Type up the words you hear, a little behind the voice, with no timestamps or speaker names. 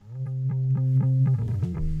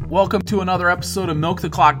Welcome to another episode of Milk the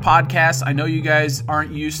Clock Podcast. I know you guys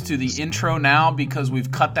aren't used to the intro now because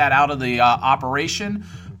we've cut that out of the operation,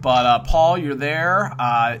 but Paul, you're there.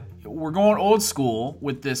 We're going old school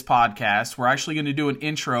with this podcast. We're actually going to do an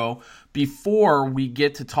intro before we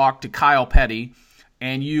get to talk to Kyle Petty.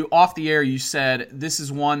 And you, off the air, you said this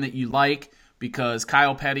is one that you like because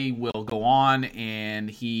Kyle Petty will go on and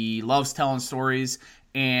he loves telling stories.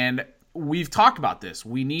 And we've talked about this.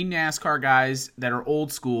 We need NASCAR guys that are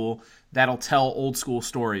old school that'll tell old school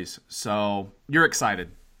stories. So you're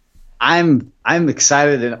excited. I'm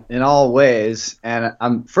excited in all ways, and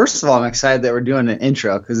first of all, I'm excited that we're doing an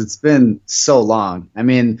intro because it's been so long. I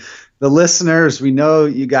mean, the listeners, we know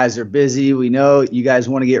you guys are busy. We know you guys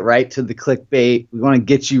want to get right to the clickbait. We want to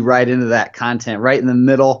get you right into that content, right in the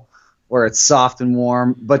middle where it's soft and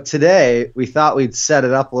warm. But today, we thought we'd set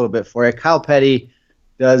it up a little bit for you. Kyle Petty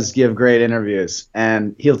does give great interviews,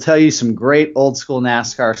 and he'll tell you some great old school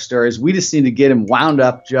NASCAR stories. We just need to get him wound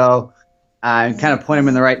up, Joe, and kind of point him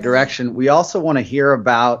in the right direction. We also want to hear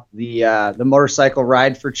about the motorcycle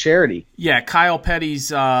ride for charity. Yeah, Kyle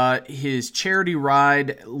Petty's his charity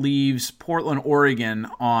ride leaves Portland, Oregon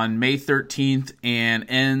on May 13th and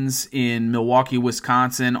ends in Milwaukee,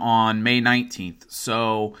 Wisconsin on May 19th.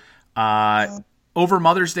 So over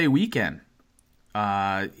Mother's Day weekend,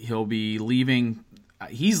 he'll be leaving.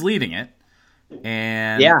 He's leading it,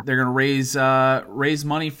 and they're going to raise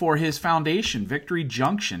money for his foundation, Victory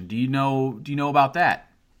Junction. Do you know about that?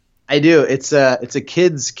 I do. It's a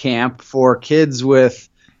kids camp for kids with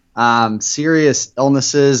serious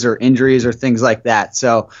illnesses or injuries or things like that.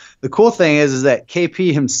 So the cool thing is that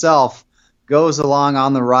KP himself goes along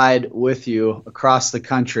on the ride with you across the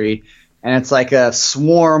country, and it's like a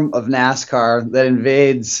swarm of NASCAR that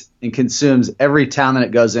invades and consumes every town that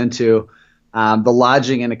it goes into. The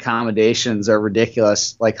lodging and accommodations are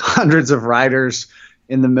ridiculous, like hundreds of riders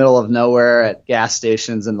in the middle of nowhere at gas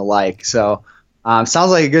stations and the like. So sounds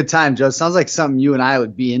like a good time, Joe. Sounds like something you and I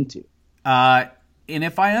would be into. And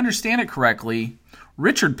if I understand it correctly,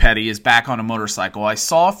 Richard Petty is back on a motorcycle. I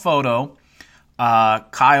saw a photo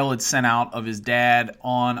Kyle had sent out of his dad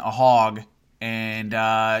on a hog. And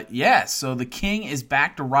so the king is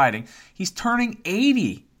back to riding. He's turning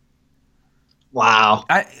 80. Wow.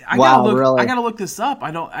 I gotta look this up.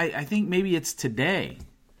 I think maybe it's today.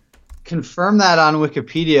 Confirm that on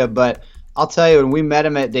Wikipedia, but I'll tell you, when we met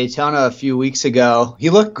him at Daytona a few weeks ago, he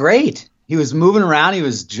looked great. He was moving around. He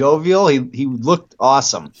was jovial. He looked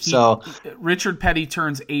awesome. Richard Petty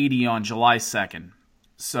turns 80 on July 2nd.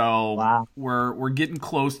 So wow. We're getting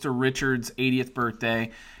close to Richard's 80th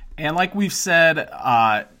birthday. And like we've said,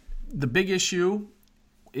 the big issue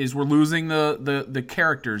is we're losing the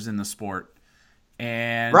characters in the sport.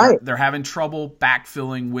 And they're having trouble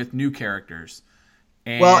backfilling with new characters.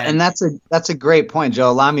 And that's a great point,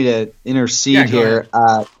 Joe. Allow me to intercede here.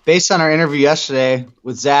 Based on our interview yesterday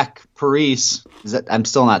with Zach Parise, I'm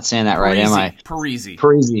still not saying that right, am I?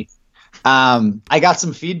 Parisi. I got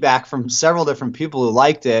some feedback from several different people who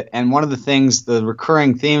liked it, and one of the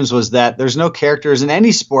recurring themes was that there's no characters in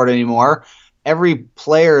any sport anymore. Every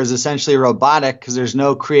player is essentially robotic because there's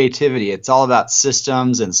no creativity. It's all about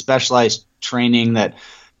systems and specialized training that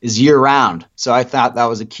is year-round. So I thought that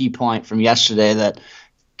was a key point from yesterday that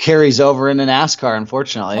carries over into NASCAR,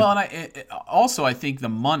 unfortunately. Well, and I think the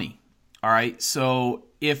money. All right, so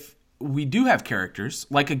if we do have characters,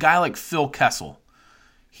 like a guy like Phil Kessel,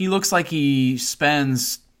 he looks like he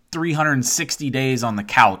spends 360 days on the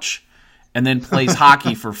couch and then plays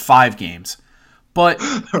hockey for 5 games. But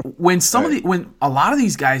when a lot of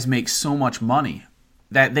these guys make so much money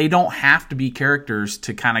that they don't have to be characters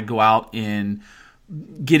to kind of go out and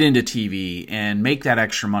get into TV and make that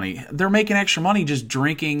extra money. They're making extra money just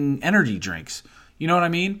drinking energy drinks. You know what I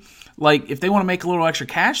mean? Like if they want to make a little extra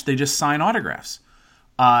cash, they just sign autographs.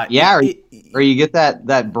 Or you get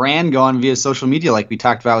that brand going via social media like we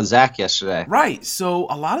talked about with Zach yesterday. Right. So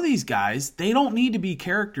a lot of these guys, they don't need to be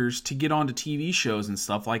characters to get onto TV shows and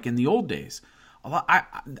stuff like in the old days.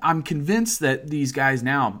 I'm convinced that these guys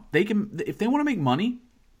now, they can, if they want to make money,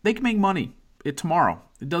 they can make money tomorrow.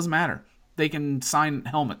 It doesn't matter. They can sign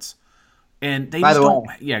helmets. And they don't.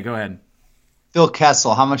 Yeah, go ahead. Phil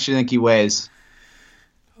Kessel, how much do you think he weighs?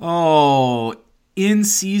 Oh, in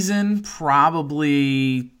season,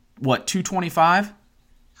 probably, 225?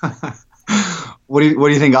 What do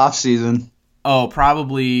you think off season? Oh,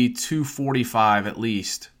 probably 245 at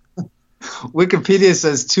least. Wikipedia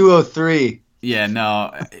says 203. Yeah,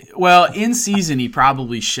 no. Well, in season, he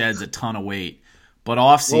probably sheds a ton of weight. But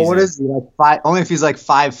off season, what is he like? Only if he's like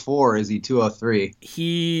 5'4" is he 203?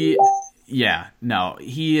 He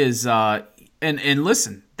is. And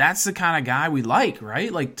listen, that's the kind of guy we like,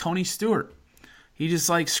 right? Like Tony Stewart. He just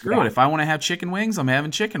like, screw it. If I want to have chicken wings, I'm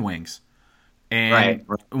having chicken wings. And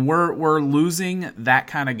we're losing that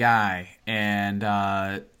kind of guy. And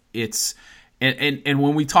it's and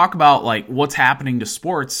when we talk about like what's happening to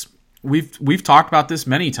sports, we've talked about this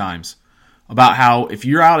many times about how if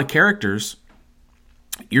you're out of characters,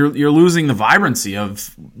 you're losing the vibrancy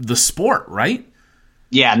of the sport, right?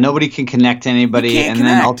 Yeah, nobody can connect to anybody, and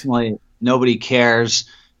then ultimately nobody cares.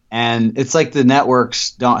 And it's like the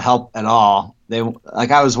networks don't help at all.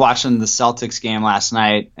 I was watching the Celtics game last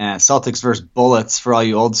night, and Celtics versus Bullets for all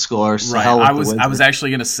you old schoolers. Right. I was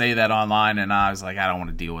actually going to say that online, and I was like, I don't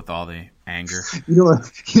want to deal with all the anger. You don't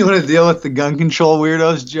want to deal with the gun control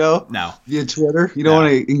weirdos, Joe? No. Via Twitter? You don't want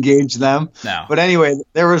to engage them? No. But anyway,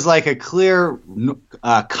 there was like a clear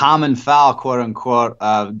common foul, quote unquote,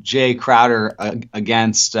 of Jay Crowder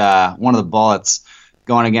against one of the Bullets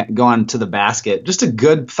going to the basket. Just a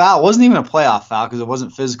good foul. It wasn't even a playoff foul because it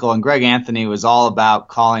wasn't physical. And Greg Anthony was all about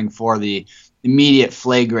calling for the immediate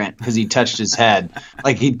flagrant because he touched his head.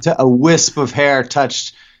 Like a wisp of hair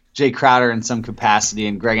touched Jay Crowder in some capacity,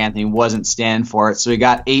 and Greg Anthony wasn't standing for it. So he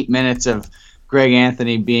got 8 minutes of Greg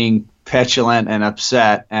Anthony being petulant and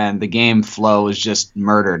upset, and the game flow was just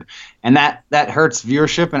murdered. And that hurts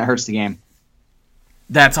viewership, and it hurts the game.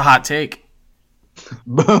 That's a hot take.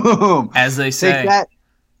 Boom. As they say.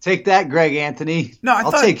 Take that, Greg Anthony. No,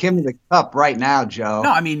 I'll take him to the cup right now, Joe. No,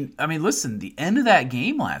 I mean, listen, the end of that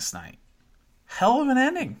game last night, hell of an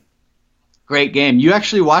ending. Great game. You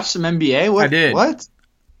actually watched some NBA? I did. What?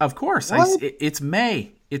 Of course. It's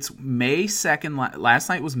May. It's May 2nd. Last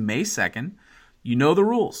night was May 2nd. You know the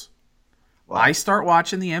rules. What? I start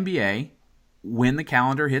watching the NBA when the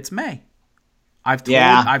calendar hits May. I've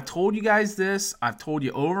told you guys this. I've told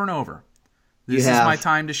you over and over. This is my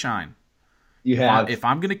time to shine. You have. If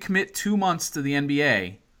I'm going to commit 2 months to the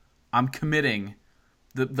NBA, I'm committing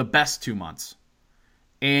the best 2 months.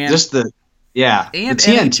 And and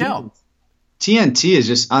NHL. TNT is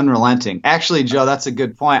just unrelenting. Actually, Joe, that's a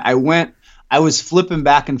good point. I was flipping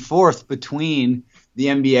back and forth between the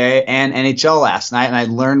NBA and NHL last night, and I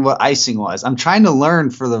learned what icing was. I'm trying to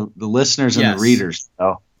learn for the listeners and the readers.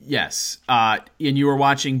 So. Yes. And you were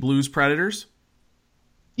watching Blues Predators?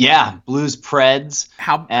 Yeah, Blues Preds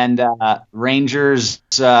and Rangers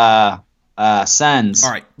Sens.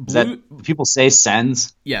 All right. People say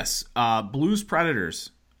Sens? Yes. Blues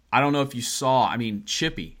Predators. I don't know if you saw. I mean,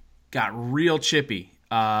 chippy. Got real chippy.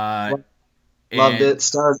 Loved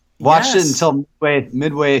it. Watched it until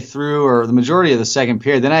midway through, or the majority of the second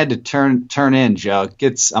period. Then I had to turn in, Joe.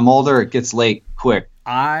 I'm older. It gets late quick.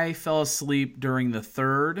 I fell asleep during the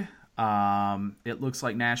third. It looks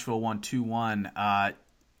like Nashville won 2-1.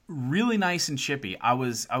 Really nice and chippy. I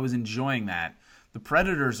was enjoying that. The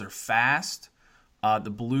Predators are fast. The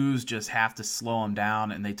Blues just have to slow them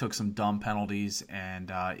down, and they took some dumb penalties, and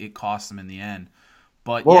it cost them in the end.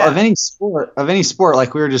 But of any sport,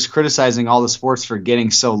 like we were just criticizing all the sports for getting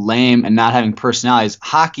so lame and not having personalities,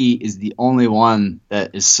 hockey is the only one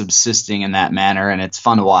that is subsisting in that manner, and it's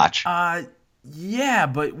fun to watch. Yeah,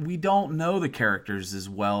 but we don't know the characters as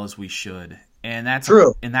well as we should, and that's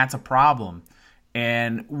true. And that's a problem.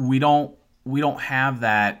 And we don't have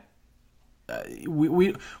that.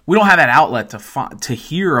 We don't have that outlet to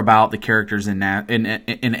hear about the characters in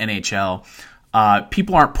NHL.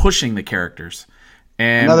 People aren't pushing the characters.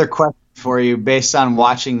 And another question for you, based on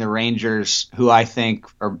watching the Rangers, who I think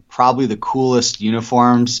are probably the coolest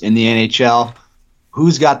uniforms in the NHL.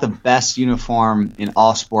 Who's got the best uniform in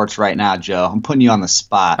all sports right now, Joe? I'm putting you on the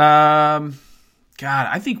spot. God,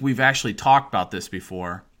 I think we've actually talked about this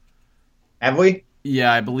before. Have we?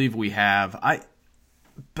 Yeah, I believe we have.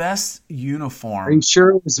 Best uniform. Are you sure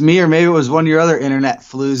it was me, or maybe it was one of your other internet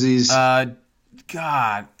floozies?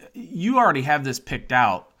 God, you already have this picked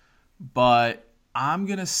out, but I'm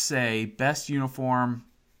going to say best uniform.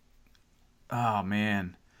 Oh,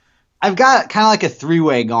 man. I've got kind of like a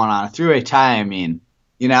three-way going on, a three-way tie, I mean.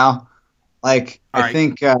 You know? Like, I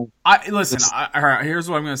think... Listen, here's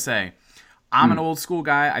what I'm going to say. I'm an old school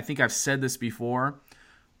guy. I think I've said this before,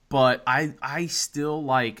 but I still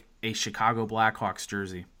like a Chicago Blackhawks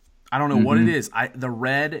jersey. I don't know what it is. The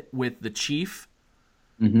red with the Chief,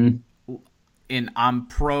 and I'm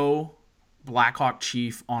pro Blackhawk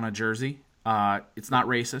Chief on a jersey. It's not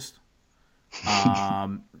racist.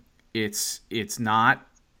 It's not.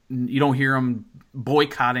 You don't hear them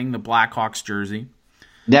boycotting the Blackhawks jersey.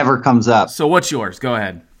 Never comes up. So what's yours? Go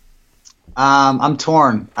ahead. I'm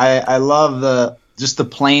torn. I love the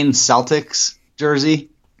plain Celtics jersey.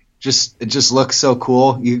 It just looks so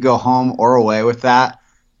cool. You could go home or away with that.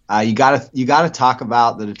 You gotta talk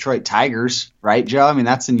about the Detroit Tigers, right, Joe? I mean,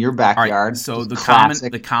 that's in your All backyard. right. So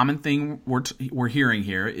Classic. the common thing we're hearing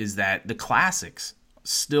here is that the classics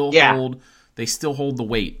still Yeah. hold. They still hold the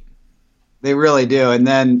weight. They really do. And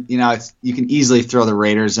then, you can easily throw the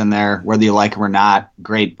Raiders in there, whether you like them or not.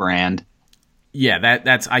 Great brand. Yeah,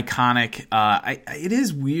 that's iconic. It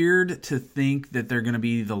is weird to think that they're going to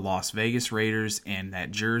be the Las Vegas Raiders and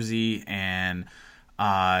that jersey, and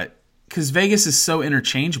because Vegas is so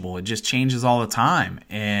interchangeable, it just changes all the time.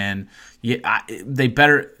 And they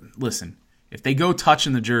better listen. If they go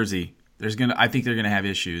touching the jersey, I think they're gonna have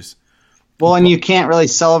issues. Well, and you can't really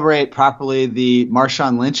celebrate properly the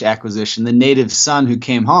Marshawn Lynch acquisition, the native son who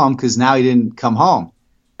came home, because now he didn't come home.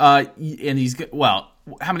 And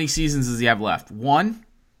how many seasons does he have left? 1?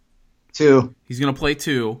 2. He's going to play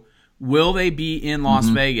 2. Will they be in Las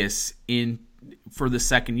Vegas for the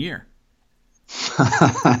second year?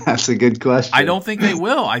 That's a good question. I don't think they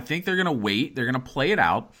will. I think they're going to wait. They're going to play it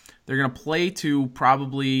out. They're going to play to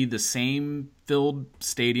probably the same filled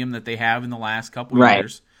stadium that they have in the last couple of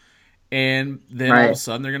years. And then all of a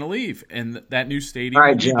sudden they're going to leave. And that new stadium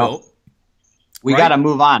will be built. We got to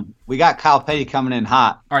move on. We got Kyle Petty coming in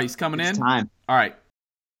hot. All right, he's coming in. It's time. All right.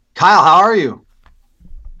 Kyle, how are you?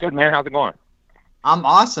 Good, man. How's it going? I'm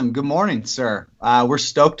awesome. Good morning, sir. We're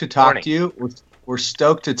stoked to talk to you. We're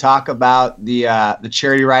stoked to talk about the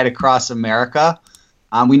charity ride across America.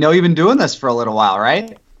 We know you've been doing this for a little while,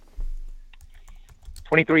 right?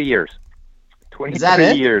 23 years. 23 Is that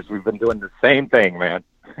it? years we've been doing the same thing, man.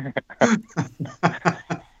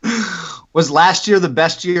 Was last year the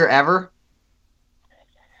best year ever?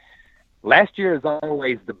 Last year is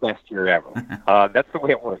always the best year ever. That's the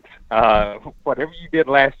way it works. Whatever you did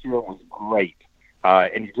last year was great,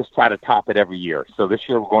 and you just try to top it every year. So this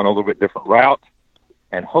year we're going a little bit different route,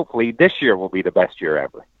 and hopefully this year will be the best year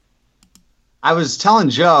ever. I was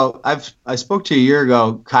telling Joe, I spoke to you a year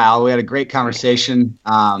ago, Kyle. We had a great conversation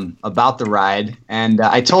about the ride, and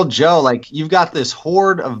I told Joe, like, you've got this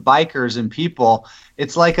horde of bikers and people.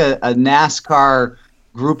 It's like a NASCAR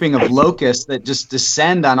grouping of locusts that just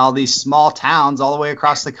descend on all these small towns all the way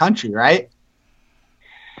across the country, right?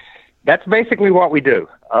 That's basically what we do.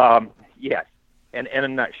 Yes, in a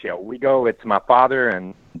nutshell. We go, it's my father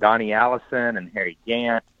and Donnie Allison and Harry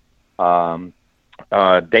Gant.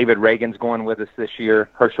 David Reagan's going with us this year.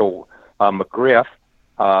 Herschel McGriff,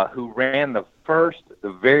 who ran the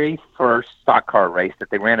very first stock car race that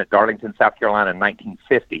they ran at Darlington, South Carolina in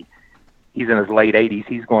 1950. He's in his late 80s.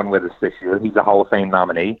 He's going with us this year. He's a Hall of Fame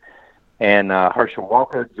nominee. And Herschel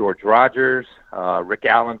Walker, George Rogers, Rick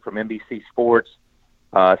Allen from NBC Sports.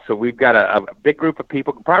 So we've got a big group of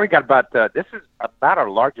people. Probably got about, this is about our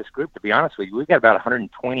largest group, to be honest with you. We've got about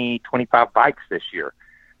 120, 25 bikes this year.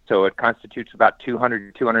 So it constitutes about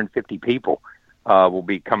 200, 250 people will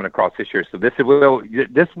be coming across this year. So this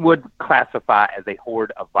would classify as a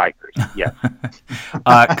horde of bikers, yes.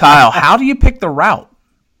 Kyle, how do you pick the route?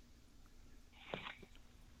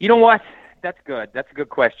 You know what? That's good. That's a good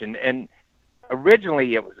question. And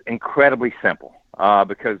originally it was incredibly simple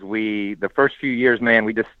because the first few years, man,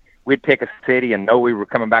 we'd pick a city and know we were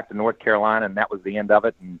coming back to North Carolina, and that was the end of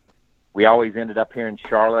it. And we always ended up here in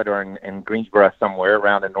Charlotte or in Greensboro somewhere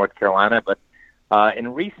around in North Carolina. But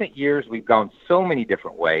in recent years, we've gone so many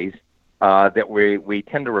different ways that we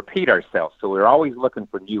tend to repeat ourselves. So we're always looking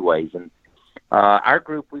for new ways. And our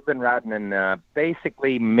group, we've been riding in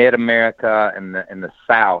basically mid-America and the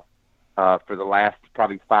South for the last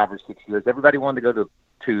probably 5 or 6 years. Everybody wanted to go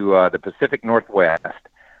to the Pacific Northwest,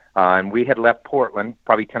 and we had left Portland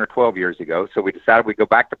probably 10 or 12 years ago. So we decided we'd go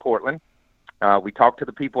back to Portland. We talked to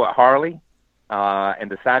the people at Harley and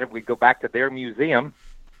decided we'd go back to their museum.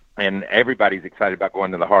 And everybody's excited about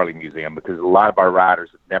going to the Harley Museum because a lot of our riders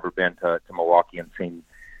have never been to Milwaukee and seen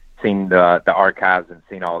the archives and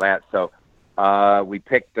seen all that. So we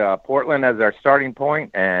picked Portland as our starting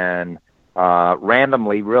point and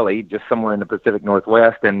randomly, really, just somewhere in the Pacific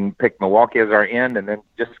Northwest, and picked Milwaukee as our end, and then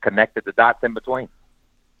just connected the dots in between.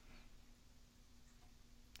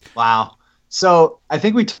 Wow. So I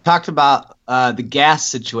think we talked about the gas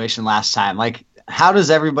situation last time. Like, how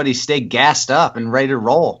does everybody stay gassed up and ready to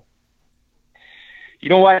roll? You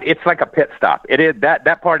know what? It's like a pit stop. It is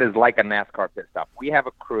that part is like a NASCAR pit stop. We have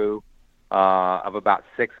a crew of about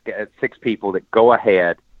six people that go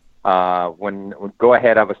ahead. When go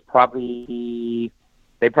ahead of us,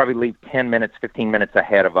 they probably leave 10 minutes, 15 minutes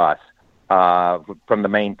ahead of us from the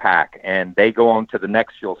main pack, and they go on to the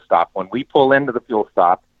next fuel stop. When we pull into the fuel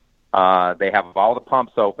stop, they have all the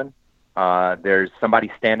pumps open. There's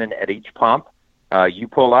somebody standing at each pump. You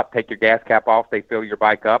pull up, take your gas cap off, they fill your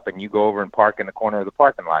bike up, and you go over and park in the corner of the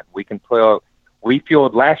parking lot. We can We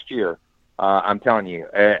fueled last year. I'm telling you,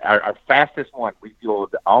 our fastest one, we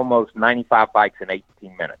fueled almost 95 bikes in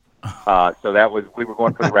 18 minutes. So we were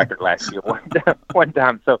going for the record last year one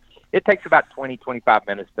time. So it takes about 20, 25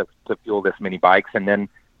 minutes to fuel this many bikes. And then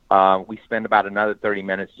we spend about another 30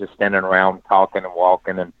 minutes just standing around talking and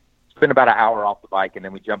walking, and spend about an hour off the bike. And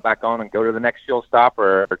then we jump back on and go to the next fuel stop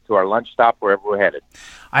or to our lunch stop, wherever we're headed.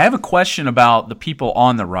 I have a question about the people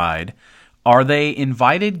on the ride. Are they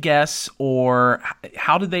invited guests, or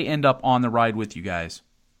how did they end up on the ride with you guys?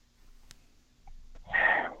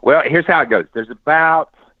 Well, here's how it goes.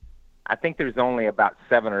 I think there's only about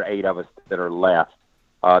 7 or 8 of us that are left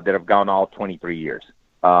that have gone all 23 years.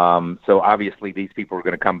 So obviously these people are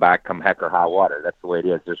going to come back come heck or high water. That's the way it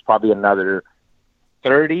is. There's probably another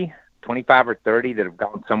 25 or 30 that have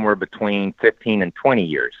gone somewhere between 15 and 20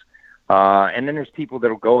 years. And then there's people that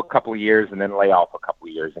will go a couple of years and then lay off a couple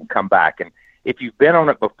of years and come back. And if you've been on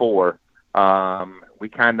it before, we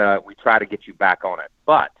try to get you back on it.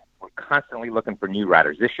 But we're constantly looking for new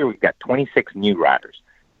riders. This year we've got 26 new riders.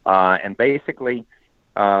 And basically,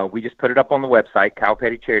 we just put it up on the website,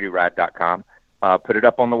 KylePettyCharityRide.com. Put it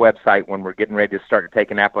up on the website when we're getting ready to start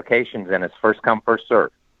taking applications, and it's first come, first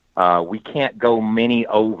serve. We can't go many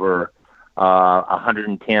over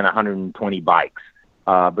 110, 120 bikes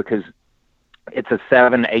because it's a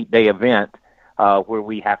 7-8 day event where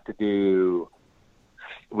we have to do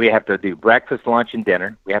breakfast, lunch, and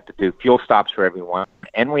dinner. We have to do fuel stops for everyone,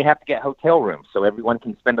 and we have to get hotel rooms so everyone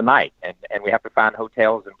can spend a night. And we have to find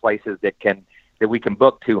hotels and places that we can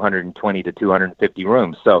book 220 to 250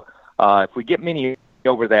 rooms. So if we get many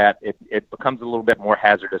over that, it becomes a little bit more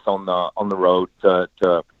hazardous on the road to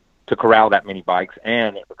corral that many bikes,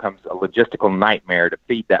 and it becomes a logistical nightmare to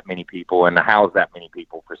feed that many people and to house that many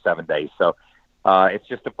people for 7 days. So it's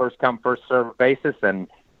just a first come, first served basis. And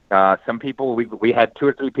some people, we had 2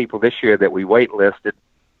 or 3 people this year that we waitlisted,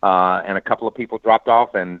 and a couple of people dropped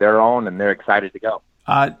off, and they're on and they're excited to go.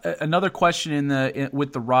 Another question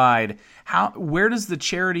with the ride: where does the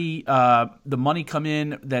charity, the money come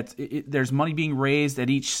in? There's money being raised at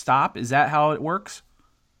each stop. Is that how it works?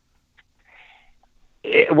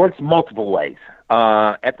 It works multiple ways.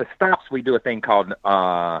 At the stops, we do a thing called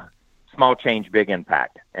Small Change, Big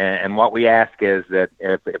Impact. And what we ask is that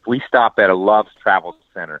if we stop at a Love's Travel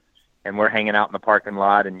Center and we're hanging out in the parking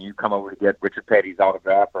lot and you come over to get Richard Petty's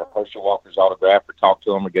autograph or Herschel Walker's autograph or talk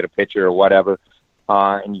to him or get a picture or whatever,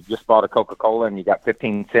 and you just bought a Coca-Cola and you got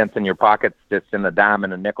 15 cents in your pockets that's in a dime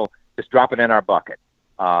and a nickel, just drop it in our bucket.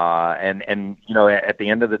 And you know, at the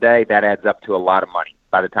end of the day, that adds up to a lot of money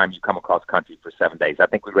by the time you come across country for 7 days. I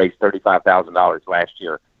think we raised $35,000 last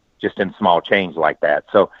year just in small change like that.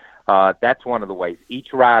 So that's one of the ways.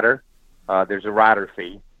 Each rider, there's a rider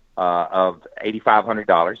fee of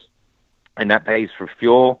 $8,500, and that pays for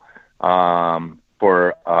fuel,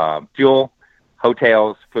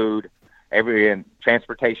 hotels, food, and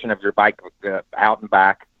transportation of your bike out and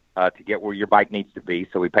back to get where your bike needs to be.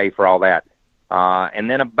 So we pay for all that.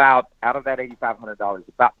 And then out of that $8,500,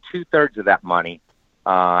 about 2/3 of that money,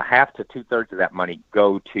 half to 2/3 of that money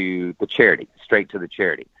go to the charity, straight to the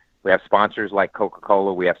charity. We have sponsors like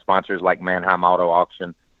Coca-Cola. We have sponsors like Mannheim Auto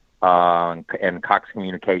Auction and Cox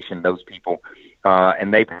Communication. Those people,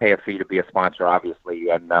 and they pay a fee to be a sponsor, obviously.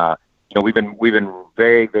 And you know, we've been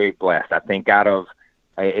very, very blessed. I think out of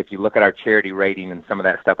if you look at our charity rating and some of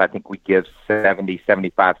that stuff, I think we give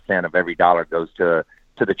 75 cents of every dollar goes to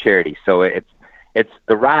the charity. So it's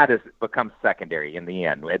the ride has become secondary in the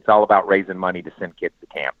end. It's all about raising money to send kids to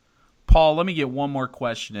camp. Paul, let me get one more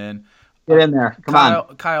question in. Get in there. Come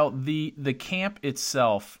on. Kyle, the camp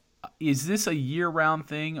itself, is this a year-round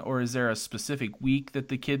thing, or is there a specific week that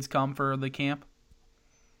the kids come for the camp?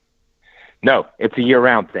 No, it's a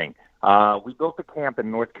year-round thing. We built a camp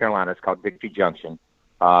in North Carolina. It's called Victory Junction.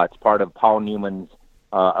 It's part of Paul Newman's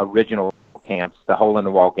original camps, the Hole in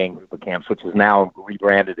the Wall gang group of camps, which is now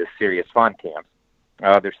rebranded as Serious Fun Camps.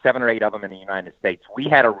 There's 7 or 8 of them in the United States. We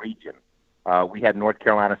had a region. We had North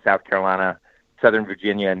Carolina, South Carolina, Southern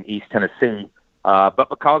Virginia, and East Tennessee. But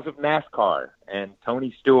because of NASCAR and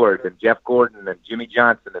Tony Stewart and Jeff Gordon and Jimmy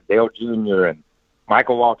Johnson and Dale Jr. and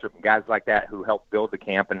Michael Waltrip and guys like that who helped build the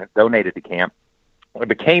camp and donated the camp, it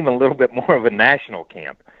became a little bit more of a national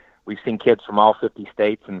camp. We've seen kids from all 50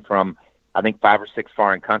 states and from, I think, 5 or 6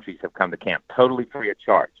 foreign countries have come to camp, totally free of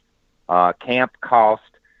charge. Camp cost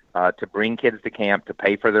to bring kids to camp, to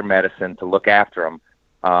pay for their medicine, to look after them.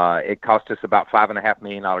 It cost us about $5.5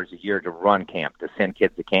 million a year to run camp, to send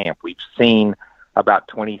kids to camp. We've seen about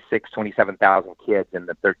 27,000 kids in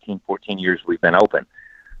the 13, 14 years we've been open.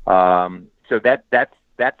 So that's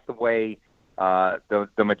the way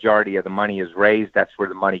the majority of the money is raised. That's where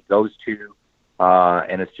the money goes to.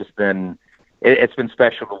 and it's just been it's been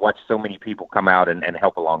special to watch so many people come out and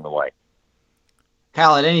help along the way.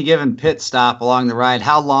 Kyle, at any given pit stop along the ride,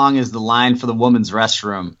 how long is the line for the women's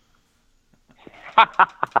restroom?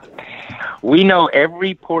 We know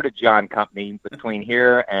every Porta-John company between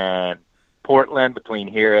here and Portland, between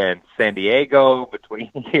here and San Diego,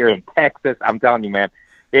 between here and Texas. I'm telling you, man,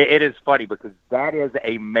 it is funny because that is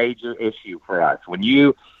a major issue for us.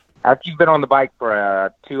 After you've been on the bike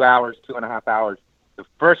for 2 hours, 2.5 hours, the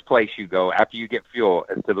first place you go after you get fuel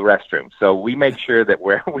is to the restroom. So we make sure that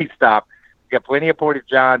where we stop, we got plenty of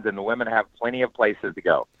Porta-Johns and the women have plenty of places to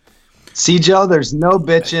go. See, Joe, there's no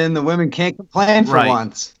bitching. The women can't complain for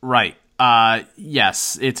once. Right.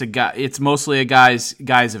 Yes, it's mostly a guys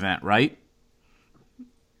event, right?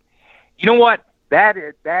 You know what?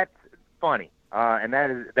 That's funny, and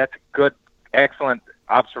that's a good, excellent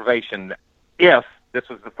observation. If this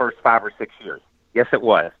was the first 5 or 6 years, yes, it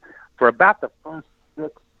was. For about the first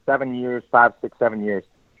 6, 7 years, 5, 6, 7 years,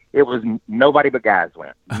 it was nobody but guys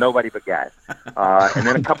went. Nobody but guys, and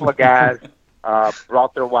then a couple of guys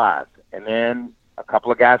brought their wives, and then a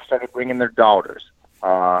couple of guys started bringing their daughters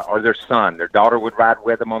or their son. Their daughter would ride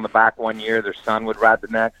with them on the back one year. Their son would ride the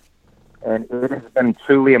next. And it has been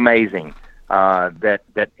truly amazing that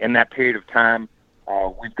in that period of time,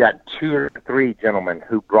 we've got 2 or 3 gentlemen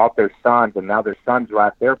who brought their sons, and now their sons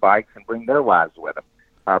ride their bikes and bring their wives with them.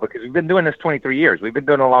 Because we've been doing this 23 years. We've been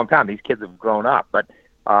doing it a long time. These kids have grown up. But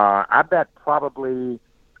I bet probably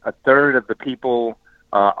a third of the people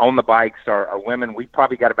on the bikes are women. We've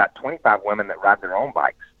probably got about 25 women that ride their own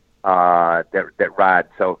bikes that ride.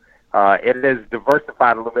 So it has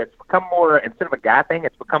diversified a little bit. It's become more, instead of a guy thing,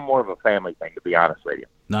 it's become more of a family thing, to be honest with you.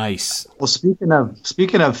 Nice. Well, speaking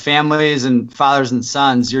of families and fathers and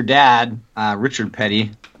sons, your dad, Richard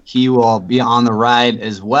Petty, he will be on the ride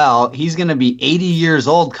as well. He's going to be 80 years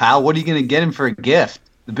old, Kyle. What are you going to get him for a gift?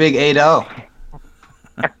 The big 8-0.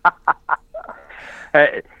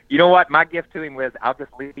 You know what? My gift to him was I'll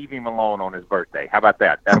just leave him alone on his birthday. How about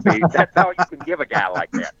that? That's all you can give a guy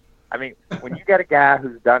like that. I mean, when you got a guy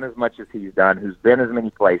who's done as much as he's done, who's been as many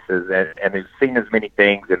places and who's seen as many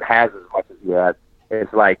things and has as much as he has,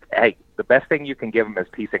 it's like, hey, the best thing you can give him is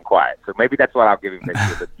peace and quiet. So maybe that's what I'll give him this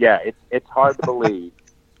year. But yeah, it's hard to believe.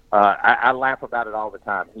 I laugh about it all the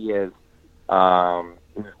time. He was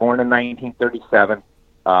born in 1937,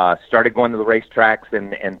 started going to the racetracks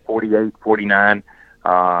in 48, 49,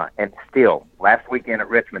 and still, last weekend at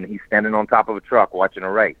Richmond, he's standing on top of a truck watching a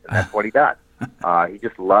race, and that's what he does. He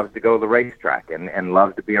just loves to go to the racetrack and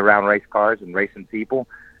loves to be around race cars and racing people.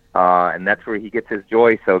 And that's where he gets his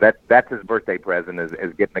joy. So that's his birthday present is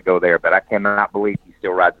getting to go there. But I cannot believe he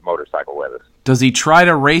still rides a motorcycle with us. Does he try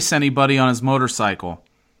to race anybody on his motorcycle?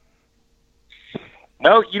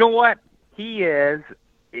 No, you know what? He is.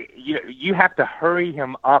 You have to hurry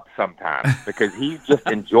him up sometimes because he's just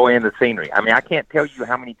enjoying the scenery. I mean, I can't tell you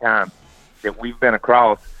how many times that we've been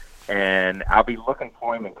across and I'll be looking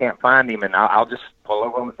for him and can't find him, and I'll just pull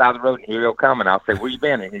over on the side of the road, and here he'll come, and I'll say, where you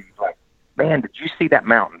been? And he's like, man, did you see that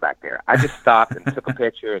mountain back there? I just stopped and took a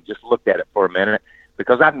picture and just looked at it for a minute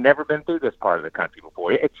because I've never been through this part of the country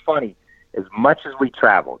before. It's funny, as much as we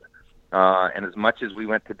traveled and as much as we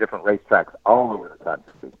went to different racetracks all over the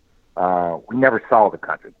country, we never saw the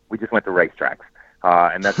country. We just went to racetracks,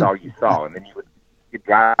 and that's all you saw. And then you'd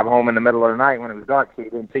drive home in the middle of the night when it was dark, so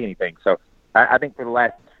you didn't see anything. So I think for the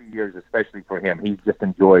last 2 years, especially for him, he's just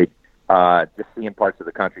enjoyed just seeing parts of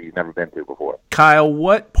the country he's never been to before. Kyle,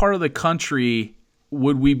 what part of the country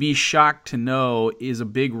would we be shocked to know is a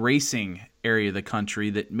big racing area of the country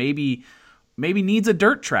that maybe needs a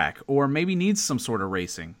dirt track or maybe needs some sort of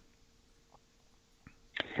racing?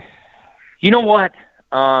 You know what?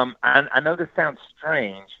 I know this sounds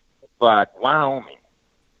strange, but Wyoming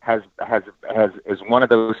is one of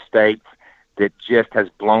those states that just has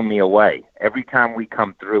blown me away every time we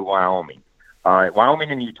come through Wyoming.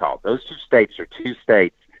 Wyoming and Utah, those two states are two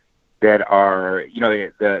states that are,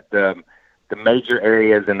 the major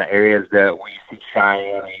areas and the areas that where you see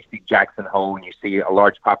Cheyenne, and you see Jackson Hole, and you see a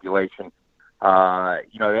large population.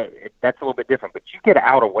 That's a little bit different. But you get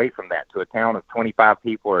out away from that to a town of 25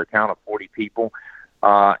 people or a town of 40 people,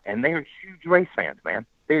 and they are huge race fans, man.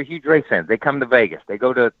 They're huge race fans. They come to Vegas. They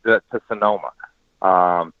go to Sonoma.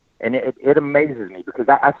 And it amazes me because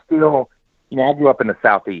I still, I grew up in the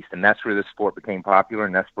Southeast, and that's where the sport became popular,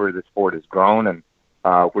 and that's where the sport has grown, and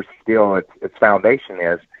we're still its foundation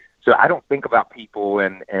is. So I don't think about people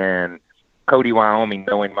in Cody, Wyoming,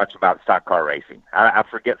 knowing much about stock car racing. I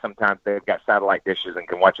forget sometimes they've got satellite dishes and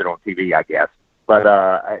can watch it on TV, I guess. But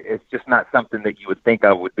it's just not something that you would think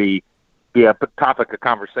of would be a topic of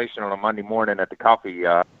conversation on a Monday morning at the coffee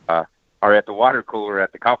or at the water cooler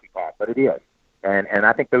at the coffee pot, but it is. And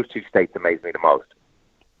I think those two states amaze me the most.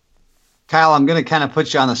 Kyle, I'm going to kind of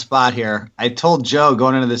put you on the spot here. I told Joe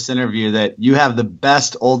going into this interview that you have the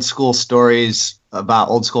best old school stories about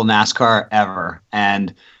old school NASCAR ever.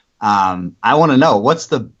 And I want to know, what's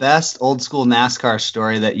the best old school NASCAR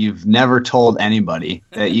story that you've never told anybody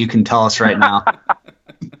that you can tell us right now?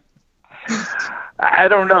 I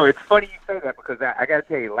don't know. It's funny you say that because I got to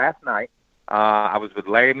tell you, last night I was with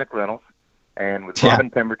Larry McReynolds and with Robin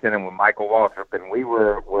Pemberton and with Michael Waltrip, and we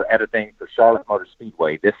were editing for Charlotte Motor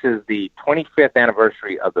Speedway. This is the 25th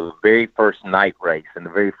anniversary of the very first night race and the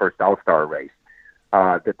very first All-Star race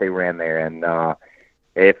that they ran there. And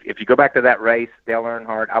if you go back to that race, Dale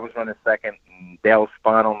Earnhardt, I was running second, and Dale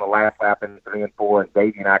spun on the last lap in 3 and 4, and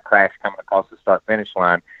Davey and I crashed coming across the start-finish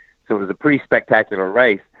line. So it was a pretty spectacular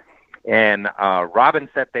race. And Robin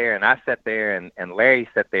sat there, and I sat there, and Larry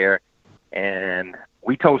sat there, and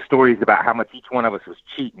we told stories about how much each one of us was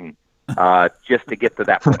cheating just to get to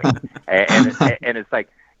that point. And it's like,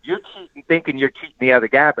 you're cheating thinking you're cheating the other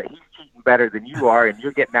guy, but he's cheating better than you are, and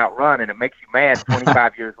you're getting outrun, and it makes you mad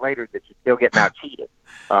 25 years later that you're still getting out-cheated.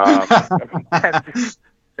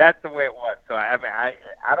 That's the way it was. So I mean, I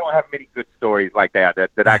don't have many good stories like that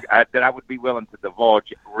I would be willing to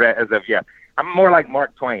divulge as of yet. I'm more like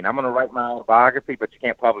Mark Twain. I'm going to write my autobiography, but you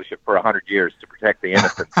can't publish it for 100 years to protect the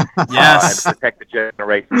innocent. Yes. And protect the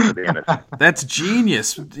generations of the innocent. That's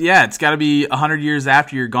genius. Yeah, it's got to be 100 years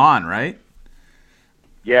after you're gone, right?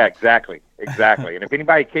 Yeah, exactly. And if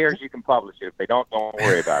anybody cares, you can publish it. If they don't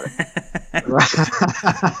worry about it.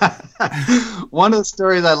 One of the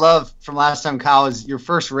stories I love from last time, Kyle, is your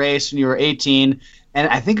first race when you were 18. And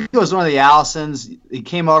I think it was one of the Allisons. He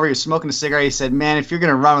came over, he was smoking a cigarette. He said, man, if you're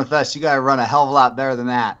going to run with us, you got to run a hell of a lot better than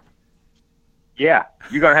that. Yeah,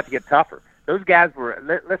 you're going to have to get tougher. Those guys were,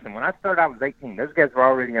 listen, when I started, I was 18. Those guys were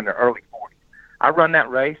already in their early 40s. I run that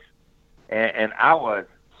race, and I was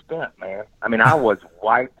spent, man. I mean, I was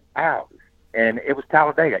wiped out. And it was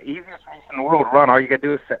Talladega. Easiest race in the world to run. All you got to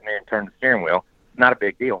do is sit in there and turn the steering wheel. Not a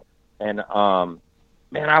big deal. And,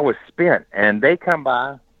 man, I was spent. And they come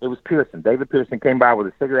by. It was Pearson. David Pearson came by with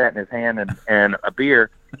a cigarette in his hand and a beer,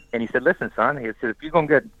 and he said, "Listen, son," he said, if you're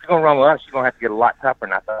gonna run with us, you're gonna have to get a lot tougher."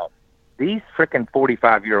 And I thought, these freaking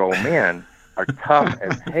 45-year-old men are tough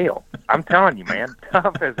as hell. I'm telling you, man,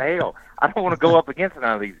 tough as hell. I don't want to go up against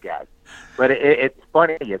none of these guys. But it's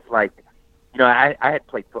funny. It's like, you know, I had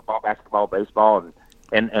played football, basketball, baseball,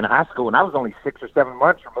 and in high school, and I was only 6 or 7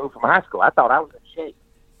 months removed from high school. I thought I was in shape.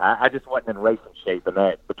 I just wasn't in racing shape, and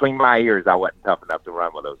that between my ears, I wasn't tough enough to run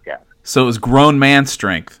with those guys. So it was grown man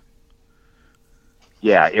strength.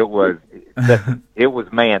 Yeah, it was. It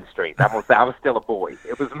was man strength. I was still a boy.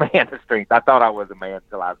 It was man strength. I thought I was a man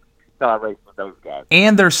till I raced with those guys.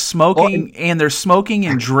 And they're smoking.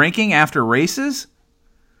 And drinking after races.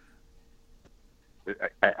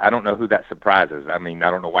 I don't know who that surprises. I mean,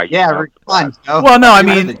 I don't know why. Well, no, I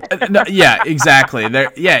mean, yeah, exactly. And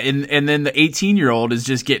then the 18-year-old is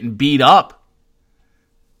just getting beat up.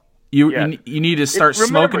 You need to start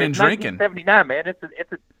smoking and drinking. 1979, man.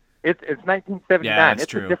 It's 1979. Yeah, it's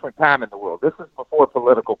true. A different time in the world. This is before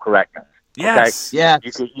political correctness. Yes. Okay?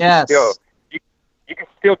 You can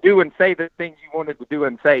still do and say the things you wanted to do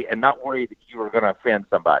and say and not worry that you were going to offend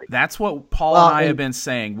somebody. That's what Paul and I have been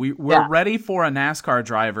saying. We're ready for a NASCAR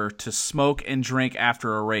driver to smoke and drink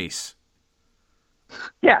after a race.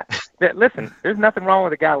 Yeah. Listen, there's nothing wrong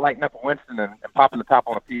with a guy lighting up a Winston and popping the top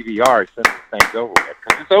on a PVR as soon as the thing's over with.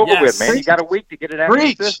 Because it's over with, man. You got a week to get it out of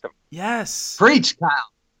the system. Yes. Preach, Kyle.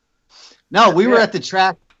 No, we were at the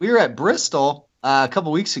track. We were at Bristol a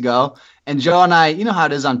couple weeks ago, and Joe and I, you know how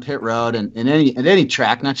it is on pit road and at any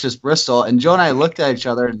track, not just Bristol. And Joe and I looked at each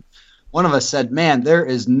other, and one of us said, "Man, there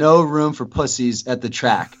is no room for pussies at the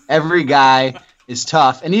track. Every guy is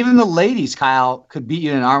tough, and even the ladies, Kyle, could beat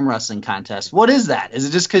you in an arm wrestling contest." What is that? Is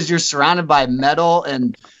it just because you're surrounded by metal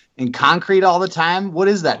and concrete all the time? What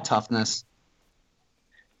is that toughness?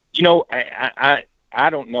 You know, I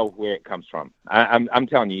don't know where it comes from. I'm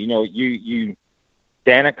telling you, you know, you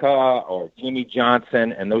Danica or Jimmy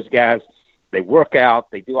Johnson and those guys, they work out,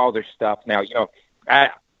 they do all their stuff. Now, you know,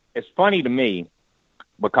 it's funny to me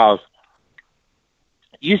because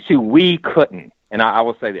used to we couldn't, and I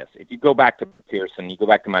will say this, if you go back to Pearson, you go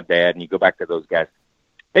back to my dad, and you go back to those guys,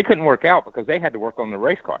 they couldn't work out because they had to work on the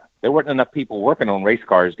race car. There weren't enough people working on race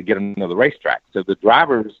cars to get them to the racetrack. So the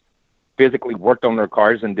drivers physically worked on their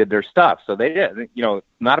cars and did their stuff. So they did, you know,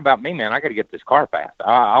 not about me, man. I got to get this car fast.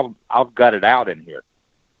 I'll gut it out in here.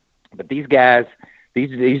 But these guys,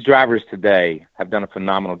 these drivers today have done a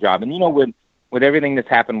phenomenal job. And, you know, with everything that's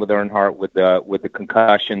happened with Earnhardt, with the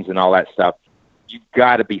concussions and all that stuff, you've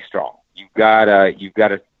got to be strong. you've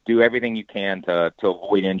gotta do everything you can to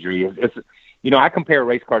avoid injury. I compare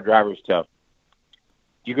race car drivers to,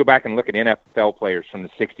 you go back and look at NFL players from the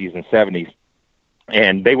 60s and 70s,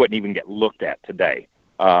 and they wouldn't even get looked at today.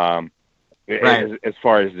 Right. As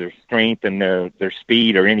far as their strength and their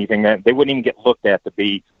speed or anything, that they wouldn't even get looked at to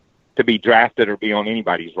be drafted or be on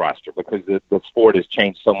anybody's roster, because the sport has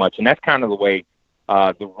changed so much. And that's kind of the way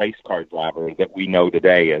the race car driver that we know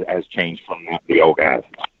today has changed from the old guys.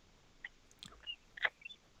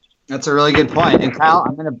 That's a really good point. And Kyle,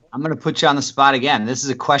 I'm gonna put you on the spot again. This is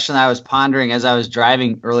a question I was pondering as I was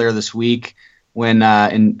driving earlier this week, when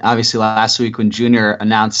and obviously last week when Junior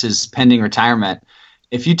announced his pending retirement.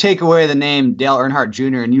 If you take away the name Dale Earnhardt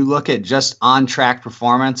Jr. and you look at just on-track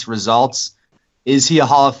performance results, is he a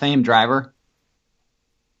Hall of Fame driver?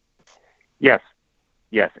 Yes,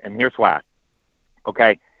 and here's why.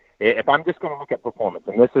 Okay, if I'm just going to look at performance,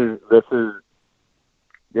 and this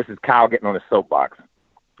is Kyle getting on his soapbox.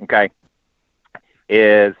 Okay,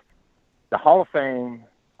 is the Hall of Fame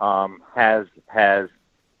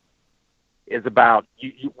is about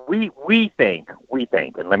we think,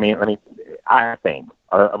 and I think,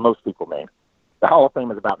 or most people think, the Hall of Fame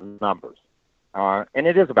is about numbers, and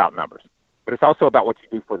it is about numbers, but it's also about what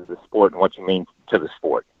you do for the sport and what you mean to the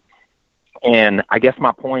sport. And I guess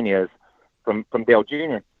my point is, from Dale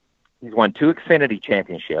Jr., he's won 2 Xfinity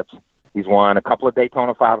championships. He's won a couple of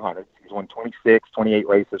Daytona 500s. He's won 26, 28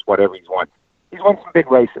 races, whatever he's won. He's won some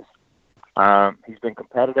big races. He's been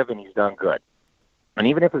competitive, and he's done good. And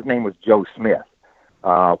even if his name was Joe Smith,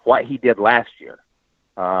 what he did last year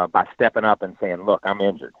by stepping up and saying, look, I'm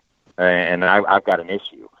injured, and I've got an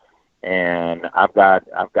issue, and I've got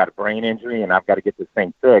a brain injury, and I've got to get this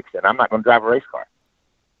thing fixed, and I'm not going to drive a race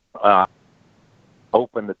car.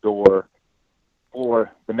 Open the door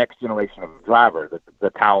for the next generation of driver,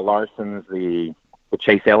 the Kyle Larsons, the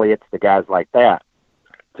Chase Elliott's, the guys like that,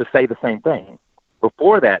 to say the same thing.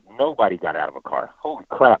 Before that, nobody got out of a car. Holy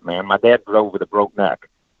crap, man. My dad drove with a broke neck.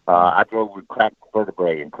 I drove with cracked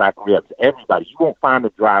vertebrae and cracked ribs. Everybody. You won't find a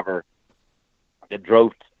driver that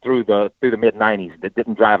drove through the mid-'90s that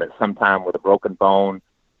didn't drive at some time with a broken bone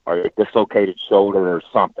or a dislocated shoulder or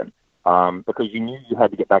something. Because you knew you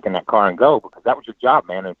had to get back in that car and go, because that was your job,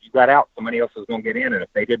 man. And if you got out, somebody else was going to get in, and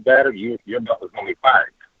if they did better, your butt was going to be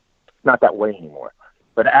fired. It's not that way anymore.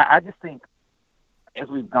 But I just think, as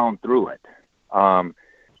we've gone through it,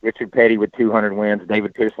 Richard Petty with 200 wins,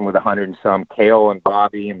 David Pearson with 100 and some, Cale and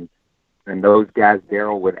Bobby and those guys,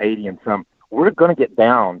 Darrell with 80 and some, we're going to get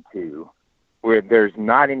down to where there's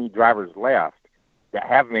not any drivers left that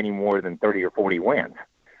have many more than 30 or 40 wins,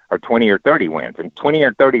 or 20 or 30 wins. And 20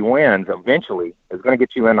 or 30 wins eventually is going to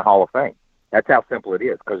get you in the Hall of Fame. That's how simple it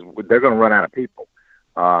is, because they're going to run out of people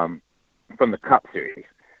from the Cup Series.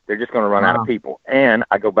 They're just going to run out of people. And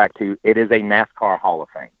I go back to, it is a NASCAR Hall of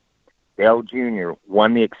Fame. Dale Jr.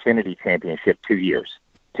 won the Xfinity Championship 2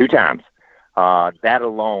 times. That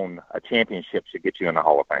alone, a championship, should get you in the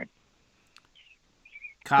Hall of Fame.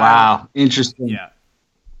 Kyle, wow, interesting. Yeah.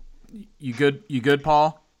 You good,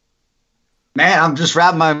 Paul? Man, I'm just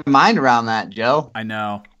wrapping my mind around that, Joe. I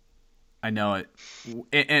know it.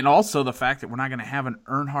 And also the fact that we're not going to have an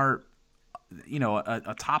Earnhardt,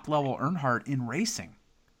 a top-level Earnhardt in racing.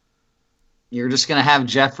 You're just going to have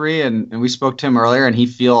Jeffrey, and we spoke to him earlier, and he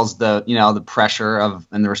feels the pressure of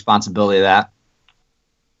and the responsibility of that.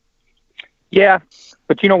 Yeah,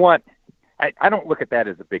 but you know what? I don't look at that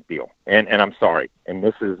as a big deal, and I'm sorry. And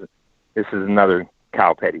this is another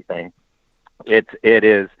Kyle Petty thing. It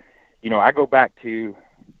is, let's go back to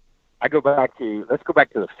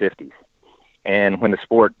the 50s, and when the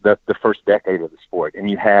sport, the first decade of the sport,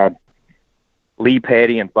 and you had Lee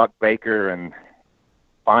Petty and Buck Baker and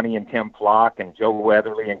Bonnie and Tim Flock and Joe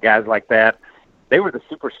Weatherly and guys like that. They were the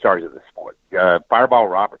superstars of the sport. Fireball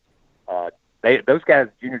Roberts, those guys,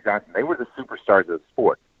 Junior Johnson, they were the superstars of the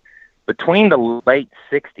sport. Between the late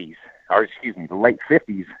 50s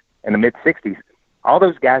and the mid 60s, all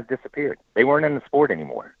those guys disappeared. They weren't in the sport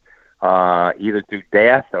anymore. Either through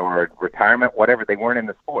death or retirement, whatever, they weren't in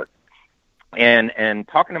the sport. And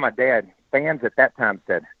talking to my dad, fans at that time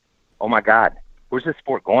said, "Oh my God, where's this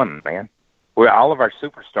sport going, man? Where all of our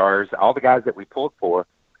superstars, all the guys that we pulled for,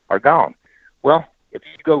 are gone." Well, if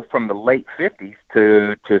you go from the late 50s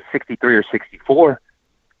to 63 or 64,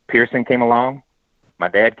 Pearson came along, my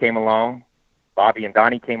dad came along, Bobby and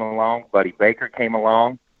Donnie came along, Buddy Baker came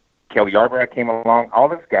along, Kelly Yarborough came along, all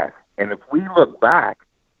those guys. And if we look back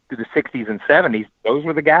to the 60s and 70s, those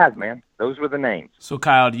were the guys, man. Those were the names. So,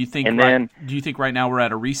 Kyle, do you think right now we're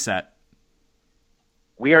at a reset?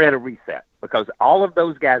 We are at a reset, because all of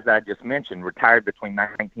those guys that I just mentioned retired between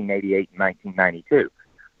 1988 and 1992.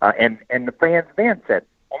 And the fans then said,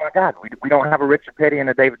 "Oh my God, we don't have a Richard Petty and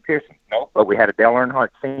a David Pearson." No, but we had a Dale Earnhardt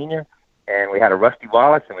Sr. and we had a Rusty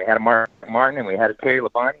Wallace and we had a Mark Martin and we had a Terry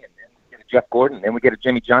Labonte and then we get a Jeff Gordon and then we get a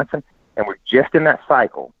Jimmy Johnson, and we're just in that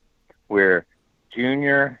cycle where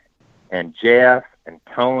Junior and Jeff and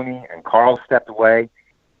Tony and Carl stepped away.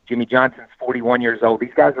 Jimmy Johnson's 41 years old.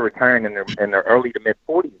 These guys are retiring in their early to mid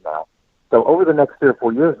 40s now. So over the next 3 or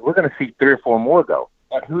 4 years, we're going to see 3 or 4 more go.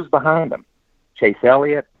 But who's behind them? Chase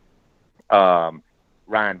Elliott,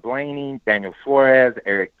 Ryan Blaney, Daniel Suarez,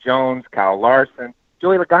 Eric Jones, Kyle Larson.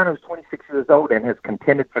 Joey Logano is 26 years old and has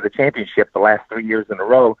contended for the championship the last 3 years in a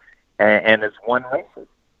row, and has won races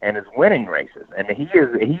and is winning races. And he's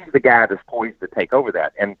the guy that's poised to take over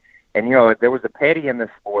that. And you know, there was a Petty in this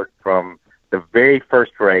sport from the very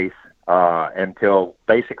first race until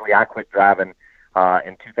basically I quit driving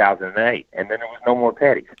in 2008, and then there was no more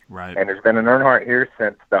Pettys. Right. And there's been an Earnhardt here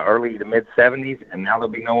since the early to mid 70s, and now there'll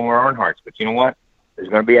be no more Earnhardts. But you know what? There's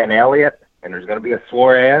going to be an Elliott, and there's going to be a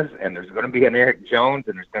Suarez, and there's going to be an Eric Jones,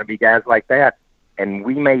 and there's going to be guys like that. And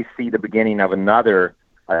we may see the beginning of another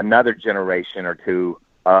generation or two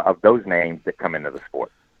of those names that come into the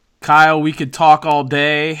sport. Kyle, we could talk all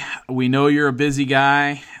day. We know you're a busy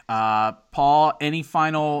guy. Paul, any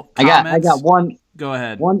final comments? I got one. Go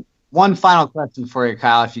ahead. One final question for you,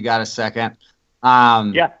 Kyle, if you got a second.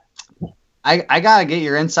 Yeah. I got to get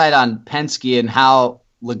your insight on Penske and how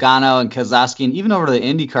Logano and Keselowski, and even over to the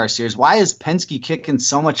IndyCar series, why is Penske kicking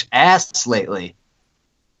so much ass lately?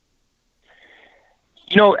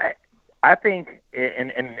 You know, I think,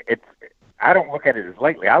 and it's, I don't look at it as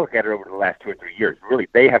lately. I look at it over the last 2 or 3 years. Really,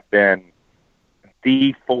 they have been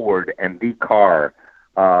the Ford and the car.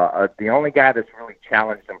 The only guy that's really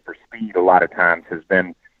challenged them for speed a lot of times has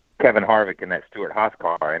been Kevin Harvick in that Stewart-Haas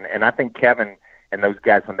car. And I think Kevin and those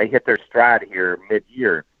guys, when they hit their stride here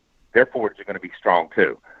mid-year, their Fords are going to be strong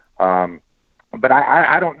too. But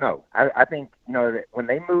I don't know. I think, you know, that when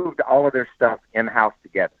they moved all of their stuff in-house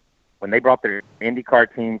together, when they brought their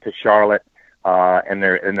IndyCar team to Charlotte, and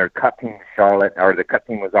their Cup team to Charlotte, or the Cup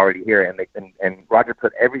team was already here, and Roger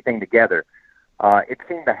put everything together, it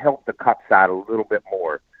seemed to help the Cup side a little bit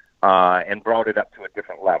more, and brought it up to a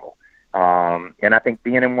different level. And I think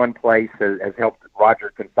being in one place has helped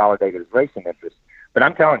Roger consolidate his racing interest. But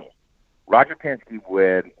I'm telling you, Roger Penske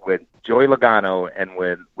with Joey Logano and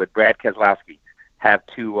with Brad Keselowski have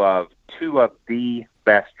two of the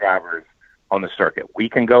best drivers on the circuit. We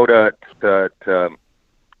can go to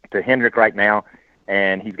Hendrick right now,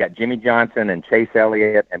 and he's got Jimmy Johnson and Chase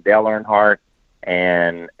Elliott and Dale Earnhardt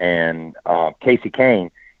and Casey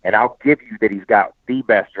Kane, and I'll give you that he's got the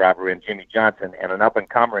best driver in Jimmy Johnson and an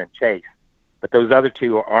up-and-comer in Chase. But those other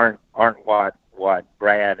two aren't what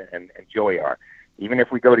Brad and Joey are. Even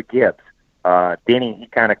if we go to Gibbs, Denny, he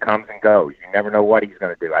kind of comes and goes. You never know what he's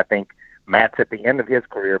going to do. I think Matt's at the end of his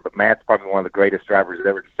career, but Matt's probably one of the greatest drivers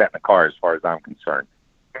ever to set in a car as far as I'm concerned.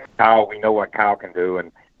 Kyle, we know what Kyle can do,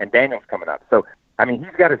 and Daniel's coming up. So, I mean,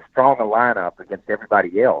 he's got as strong a lineup against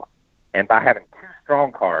everybody else. And by having two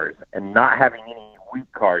strong cars and not having any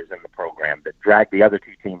weak cars in the program that drag the other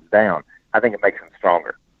two teams down, I think it makes them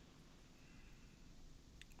stronger.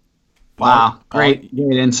 Wow, great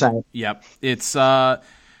insight. Yep. It's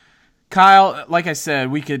Kyle, like I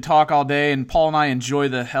said, we could talk all day, and Paul and I enjoy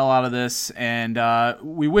the hell out of this, and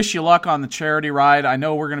we wish you luck on the charity ride. I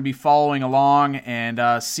know we're going to be following along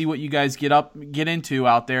and see what you guys get into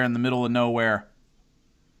out there in the middle of nowhere.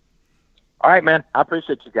 All right, man. I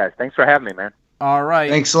appreciate you guys. Thanks for having me, man. All right.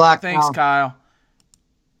 Thanks a lot, Thanks, Kyle.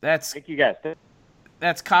 Thank you, guys.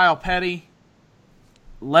 That's Kyle Petty,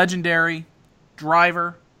 legendary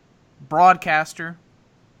driver, broadcaster,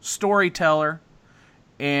 storyteller,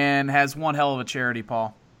 and has one hell of a charity,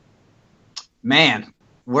 Paul. Man,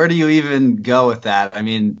 where do you even go with that? I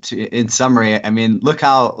mean, in summary, I mean, look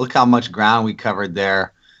how much ground we covered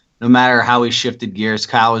there. No matter how we shifted gears,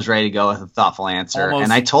 Kyle was ready to go with a thoughtful answer. Almost.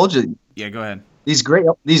 And I told you. Yeah, go ahead. These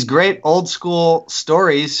great old school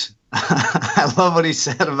stories. I love what he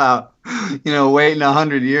said about, waiting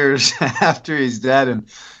 100 years after he's dead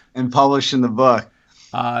and publishing the book.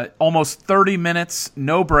 Almost 30 minutes,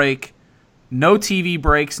 no break, no TV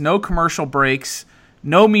breaks, no commercial breaks,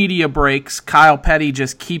 no media breaks. Kyle Petty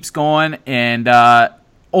just keeps going, and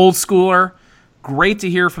old schooler. Great to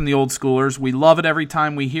hear from the old schoolers. We love it every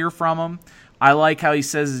time we hear from them. I like how he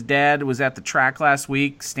says his dad was at the track last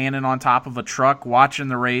week, standing on top of a truck, watching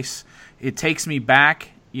the race. It takes me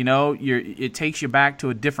back, it takes you back to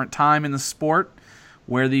a different time in the sport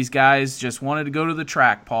where these guys just wanted to go to the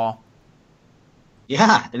track, Paul.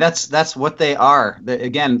 Yeah, that's what they are.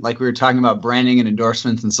 Again, like we were talking about branding and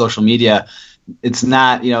endorsements and social media, it's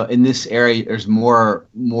not, in this area, there's more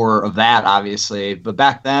of that, obviously. But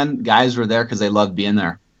back then, guys were there because they loved being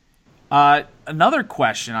there. Another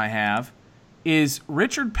question I have is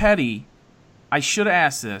Richard Petty, I should have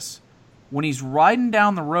asked this, when he's riding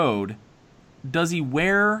down the road, does he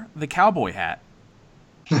wear the cowboy hat?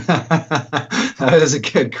 That is a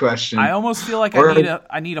good question. I almost feel like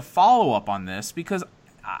I need a follow-up on this because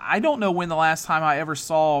I don't know when the last time I ever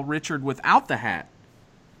saw Richard without the hat.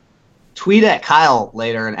 Tweet at Kyle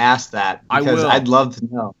later and ask that because I'd love to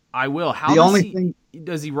know. I will.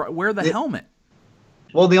 Does he wear the helmet?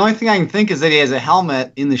 Well, the only thing I can think is that he has a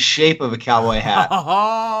helmet in the shape of a cowboy hat.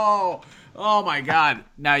 Oh my God.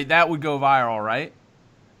 Now that would go viral, right?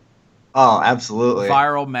 Oh, absolutely.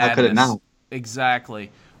 Viral madness. How could it not?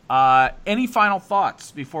 Exactly. Any final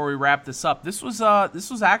thoughts before we wrap this up? This was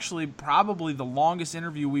actually probably the longest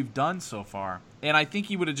interview we've done so far, and I think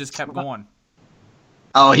he would have just kept going.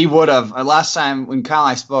 Oh, he would have. Last time when Kyle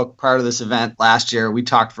and I spoke prior to this event last year, we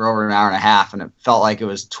talked for over an hour and a half, and it felt like it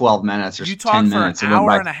was 12 minutes or 10 minutes. You talked for an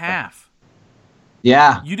hour and a half.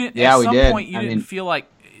 Yeah. You didn't. Yeah, at some point, you didn't feel like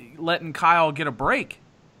letting Kyle get a break.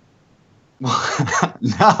 No,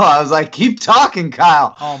 I was like, keep talking,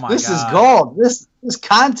 Kyle. Oh my This God. is gold. This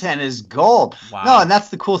content is gold. Wow. No, and that's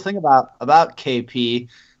the cool thing about KP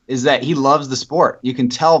is that he loves the sport. You can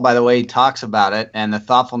tell by the way he talks about it and the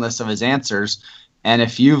thoughtfulness of his answers. And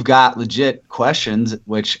if you've got legit questions,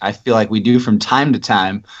 which I feel like we do from time to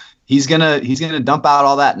time, he's gonna dump out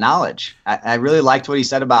all that knowledge. I really liked what he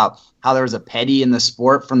said about how there was a Petty in the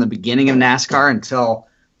sport from the beginning of NASCAR until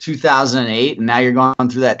 2008, and now you're going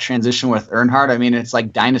through that transition with Earnhardt. I mean, it's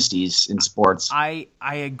like dynasties in sports. I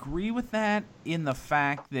agree with that in the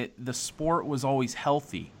fact that the sport was always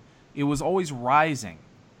healthy. It was always rising,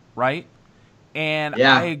 right? And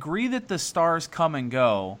Yeah. I agree that the stars come and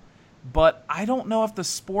go, but I don't know if the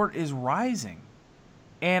sport is rising.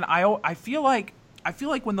 And I feel like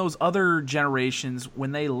when those other generations,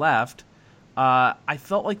 when they left, I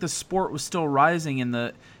felt like the sport was still rising and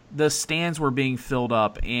the stands were being filled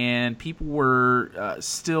up and people were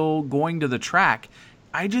still going to the track.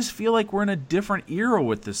 I just feel like we're in a different era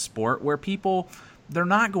with this sport where people, they're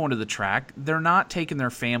not going to the track. They're not taking their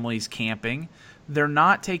families camping. They're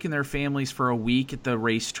not taking their families for a week at the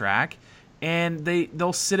racetrack. And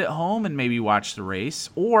they'll sit at home and maybe watch the race,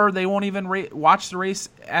 or they won't even watch the race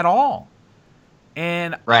at all.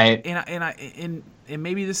 And right. And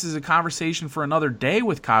maybe this is a conversation for another day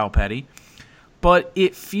with Kyle Petty, but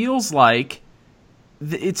it feels like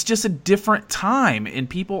it's just a different time, and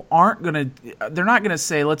people they're not gonna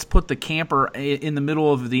say, let's put the camper in the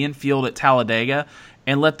middle of the infield at Talladega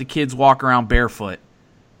and let the kids walk around barefoot.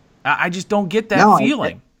 I just don't get that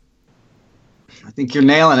feeling. I think you're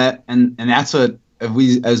nailing it, and that's what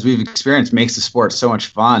as we've experienced makes the sport so much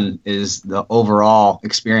fun is the overall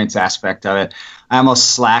experience aspect of it. I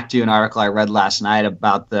almost slacked you an article I read last night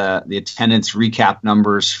about the attendance recap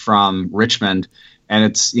numbers from Richmond, and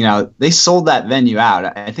it's they sold that venue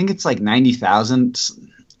out. I think it's like 90,000,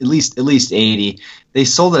 at least 80. They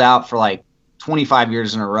sold it out for like 25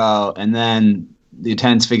 years in a row, and then the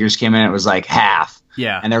attendance figures came in. It was like half.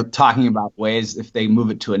 Yeah. And they're talking about ways if they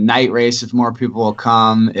move it to a night race, if more people will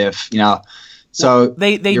come, so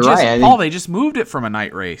they you're just right. Paul, they just moved it from a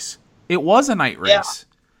night race. It was a night race.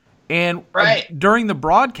 Yeah. And during the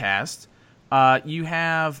broadcast, you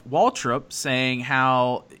have Waltrip saying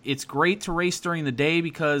how it's great to race during the day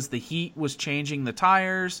because the heat was changing the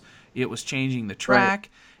tires, it was changing the track.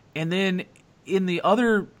 Right. And then on the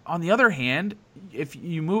other hand, if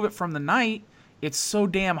you move it from the night, it's so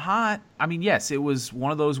damn hot. I mean, yes, it was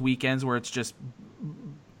one of those weekends where it's just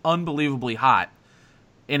unbelievably hot,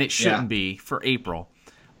 and it shouldn't be for April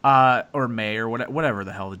or May or whatever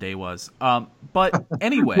the hell the day was. But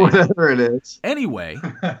anyway, whatever it is. Anyway,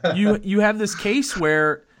 you have this case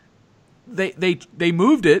where they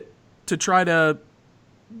moved it to try to,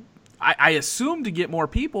 I assume, to get more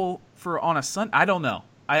people on a Sunday. I don't know.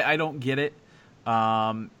 I don't get it.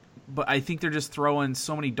 But I think they're just throwing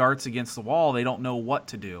so many darts against the wall, they don't know what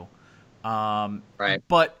to do. Right.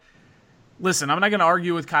 But listen, I'm not going to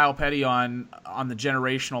argue with Kyle Petty on the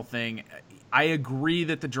generational thing. I agree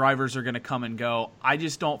that the drivers are going to come and go. I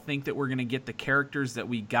just don't think that we're going to get the characters that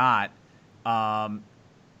we got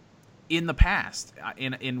in the past.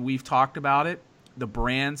 And we've talked about it. The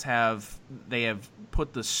brands have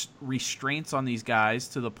put the restraints on these guys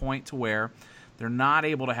to the point to where they're not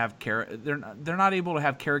able to have they're not able to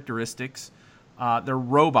have characteristics. They're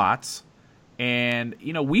robots, and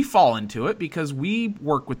we fall into it because we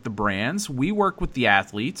work with the brands, we work with the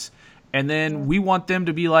athletes, and then we want them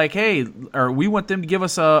to be like, hey, or we want them to give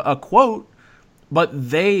us a quote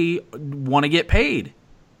but they want to get paid,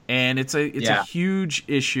 and it's a huge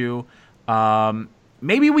issue.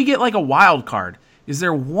 Maybe we get like a wild card. Is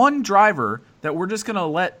there one driver that we're just gonna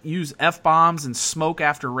let use F-bombs and smoke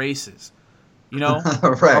after races? You know,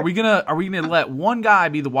 right. Are we gonna let one guy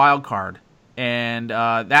be the wild card, and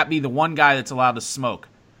that be the one guy that's allowed to smoke?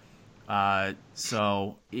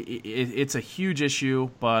 So it's a huge issue,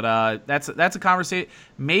 but that's a conversation.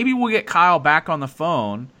 Maybe we'll get Kyle back on the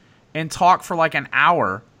phone and talk for like an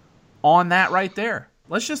hour on that right there.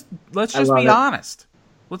 Let's just be honest.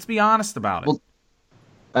 Let's be honest about it. Well,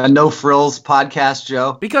 a no frills podcast,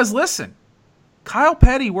 Joe. Because listen, Kyle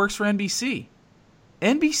Petty works for NBC.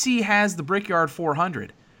 NBC has the Brickyard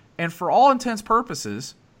 400, and for all intents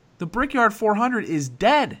purposes, the Brickyard 400 is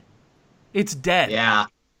dead. It's dead. Yeah.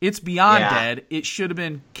 It's beyond dead. It should have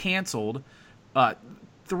been canceled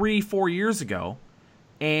 3-4 years ago,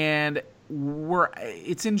 and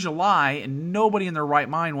it's in July, and nobody in their right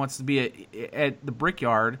mind wants to be at the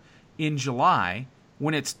Brickyard in July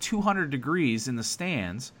when it's 200 degrees in the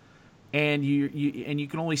stands, and you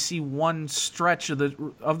can only see one stretch of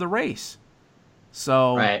the race.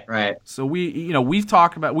 So right. So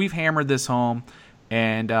we've hammered this home,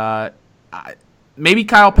 and maybe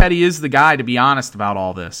Kyle Petty is the guy, to be honest about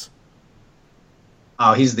all this.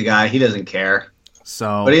 Oh, he's the guy. He doesn't care.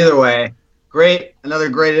 So, but either way, another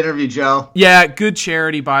great interview, Joe. Yeah, good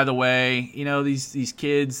charity, by the way. You know, these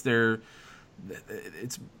kids, they're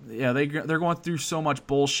going through so much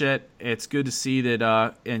bullshit. It's good to see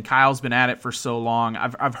that. And Kyle's been at it for so long.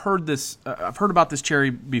 I've heard this. I've heard about this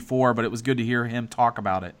charity before, but it was good to hear him talk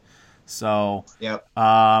about it. So, yep.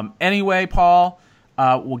 Anyway, Paul.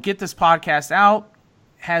 We'll get this podcast out.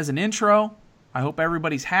 Has an intro. I hope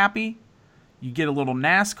everybody's happy. You get a little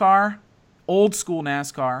NASCAR, old school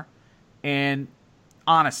NASCAR, and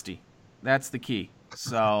honesty. That's the key.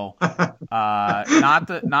 So, not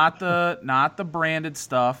the branded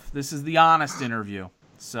stuff. This is the honest interview.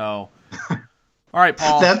 So, all right,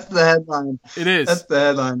 Paul. That's the headline. It is. That's the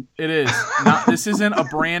headline. It is. This isn't a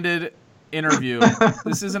branded interview.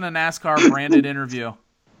 This isn't a NASCAR branded interview.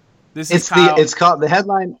 It's called the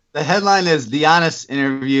headline. The headline is The Honest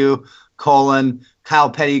Interview: Kyle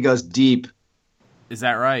Petty goes deep. Is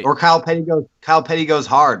that right? Or Kyle Petty goes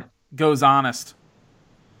hard. Goes honest.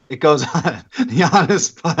 It goes on The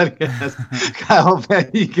Honest Podcast. Kyle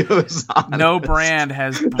Petty goes honest.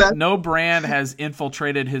 No brand has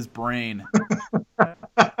infiltrated his brain.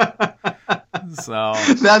 So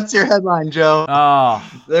that's your headline, Joe. Oh,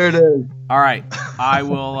 there it is. All right, I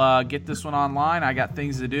will get this one online. I got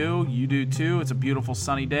things to do. You do too. It's a beautiful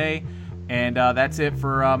sunny day, and that's it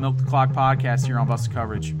for Milk the Clock podcast here on Busted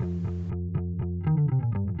Coverage.